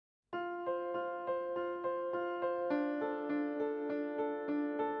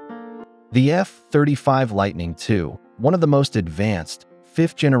The F-35 Lightning II, one of the most advanced,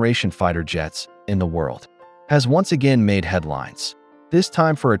 fifth-generation fighter jets in the world, has once again made headlines, this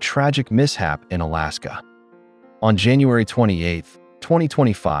time for a tragic mishap in Alaska. On January 28,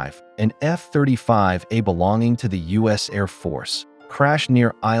 2025, an F-35A belonging to the U.S. Air Force crashed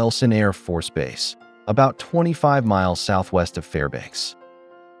near Eielson Air Force Base, about 25 miles southwest of Fairbanks.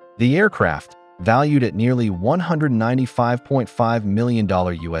 The aircraft, valued at nearly $195.5 million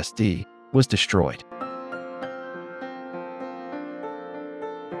USD, was destroyed.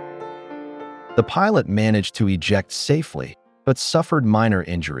 The pilot managed to eject safely, but suffered minor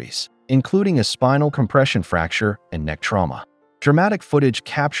injuries, including a spinal compression fracture and neck trauma. Dramatic footage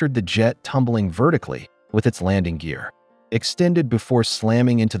captured the jet tumbling vertically with its landing gear, extended before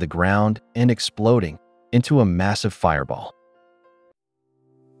slamming into the ground and exploding into a massive fireball.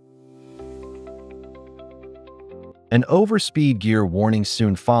 An overspeed gear warning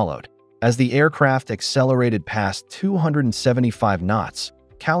soon followed, as the aircraft accelerated past 275 knots,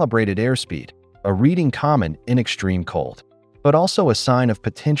 calibrated airspeed, a reading common in extreme cold, but also a sign of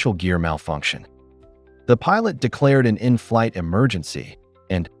potential gear malfunction. The pilot declared an in-flight emergency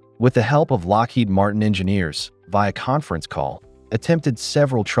and, with the help of Lockheed Martin engineers, via conference call, attempted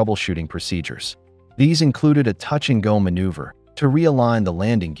several troubleshooting procedures. These included a touch-and-go maneuver to realign the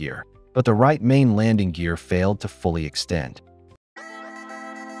landing gear, but the right main landing gear failed to fully extend.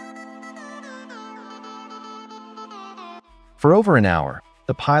 For over an hour,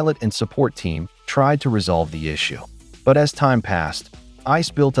 the pilot and support team tried to resolve the issue, but as time passed, ice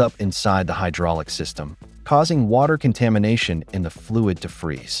built up inside the hydraulic system, causing water contamination in the fluid to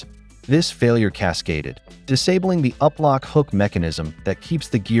freeze. This failure cascaded, disabling the uplock hook mechanism that keeps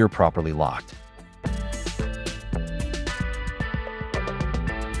the gear properly locked.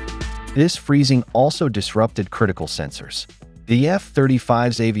 This freezing also disrupted critical sensors. The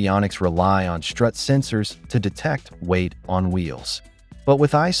F-35's avionics rely on strut sensors to detect weight on wheels. But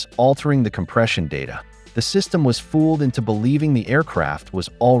with ice altering the compression data, the system was fooled into believing the aircraft was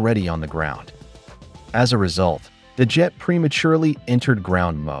already on the ground. As a result, the jet prematurely entered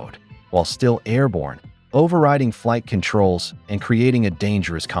ground mode, while still airborne, overriding flight controls and creating a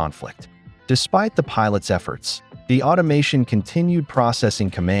dangerous conflict. Despite the pilot's efforts, the automation continued processing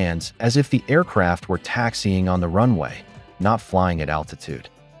commands as if the aircraft were taxiing on the runway, not flying at altitude.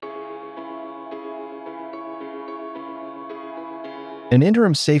 An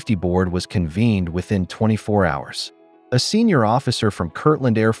interim safety board was convened within 24 hours. A senior officer from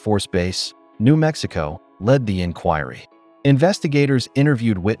Kirtland Air Force Base, New Mexico, led the inquiry. Investigators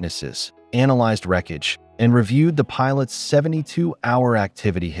interviewed witnesses, analyzed wreckage, and reviewed the pilot's 72-hour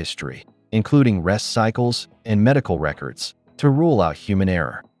activity history, including rest cycles and medical records, to rule out human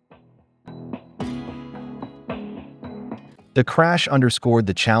error. The crash underscored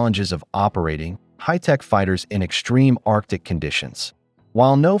the challenges of operating high-tech fighters in extreme Arctic conditions.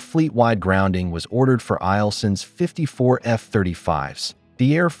 While no fleet-wide grounding was ordered for Eielson's 54 F-35s,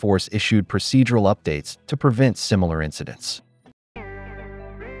 the Air Force issued procedural updates to prevent similar incidents.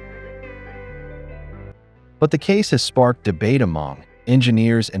 But the case has sparked debate among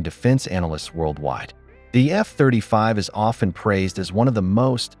engineers and defense analysts worldwide. The F-35 is often praised as one of the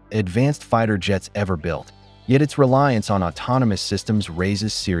most advanced fighter jets ever built, yet its reliance on autonomous systems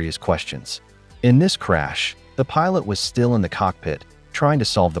raises serious questions. In this crash, the pilot was still in the cockpit, trying to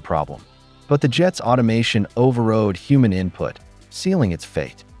solve the problem, but the jet's automation overrode human input, sealing its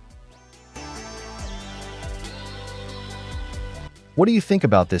fate. What do you think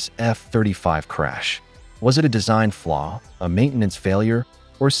about this F-35 crash? Was it a design flaw, a maintenance failure,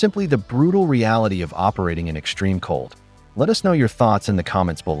 or simply the brutal reality of operating in extreme cold? Let us know your thoughts in the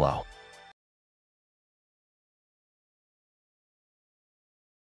comments below.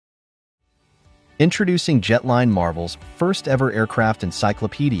 Introducing Jetline Marvel's first-ever aircraft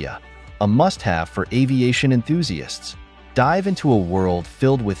encyclopedia, a must-have for aviation enthusiasts. Dive into a world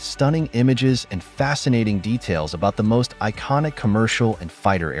filled with stunning images and fascinating details about the most iconic commercial and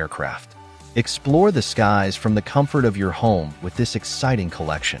fighter aircraft. Explore the skies from the comfort of your home with this exciting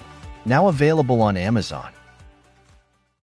collection, now available on Amazon.